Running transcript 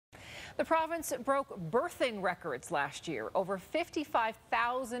The province broke birthing records last year. Over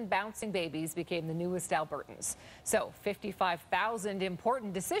 55,000 bouncing babies became the newest Albertans. So 55,000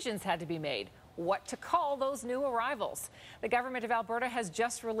 important decisions had to be made. What to call those new arrivals. The government of Alberta has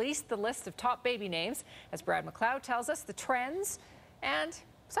just released the list of top baby names. As Brad Macleod tells us, the trends and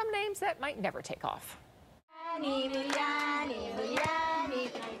some names that might never take off. Her name's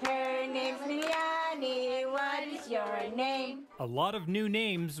Miliani. What is your name? A lot of new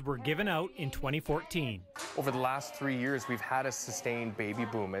names were given out in 2014. Over the last 3 years, we've had a sustained baby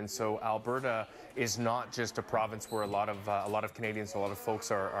boom, and so Alberta is not just a province where a lot of Canadians, a lot of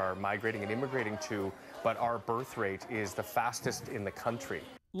folks are migrating and immigrating to, but our birth rate is the fastest in the country.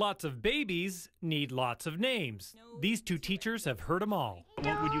 Lots of babies need lots of names. These two teachers have heard them all.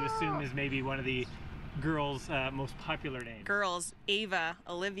 What would you assume is maybe one of the girls' most popular names? Girls, Ava,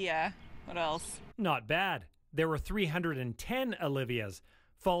 Olivia, what else? Not bad. There were 310 Olivias,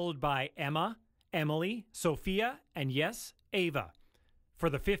 followed by Emma, Emily, Sophia, and yes, Ava. For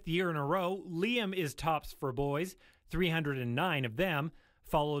the 5th year in a row, Liam is tops for boys, 309 of them,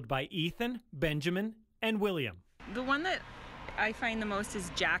 followed by Ethan, Benjamin, and William. The one that I find the most is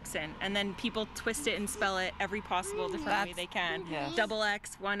Jackson, and then people twist it and spell it every possible different way they can. Yeah. Double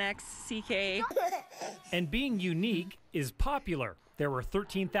X, 1X, CK. And being unique is popular. There were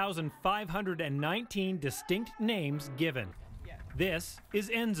 13,519 distinct names given. This is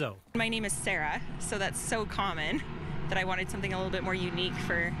Enzo. My name is Sarah, so that's so common that I wanted something a little bit more unique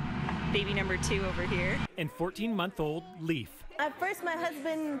for baby number 2 over here. And 14-month-old Leaf. At first, my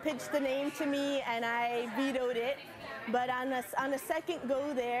husband pitched the name to me, and I vetoed it. But on a second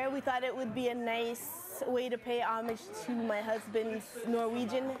go there, we thought it would be a nice way to pay homage to my husband's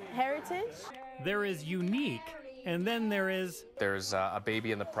Norwegian heritage. There is unique, and then there's a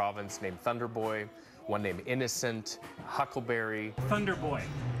baby in the province named Thunderboy, one named Innocent, Huckleberry. Thunderboy.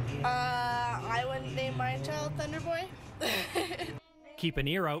 I wouldn't name my child Thunderboy. Keep an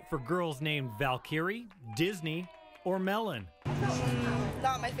ear out for girls named Valkyrie, Disney, or Melon.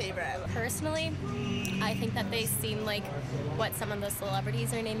 Not my favorite. Personally, I think that they seem like what some of the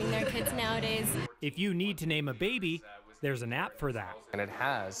celebrities are naming their kids nowadays. If you need to name a baby, there's an app for that. And it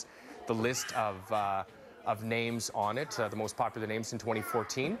has the list of names on it, the most popular names in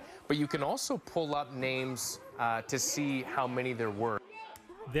 2014. But you can also pull up names to see how many there were.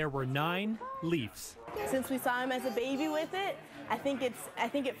 There were 9 Leafs. Since we saw him as a baby with it, I think it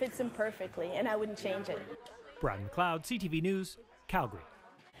fits him perfectly, and I wouldn't change it. Brad Macleod, CTV News, Calgary.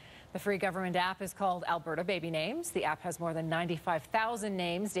 The free government app is called Alberta Baby Names. The app has more than 95,000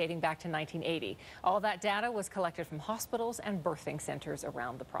 names dating back to 1980. All that data was collected from hospitals and birthing centers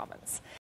around the province.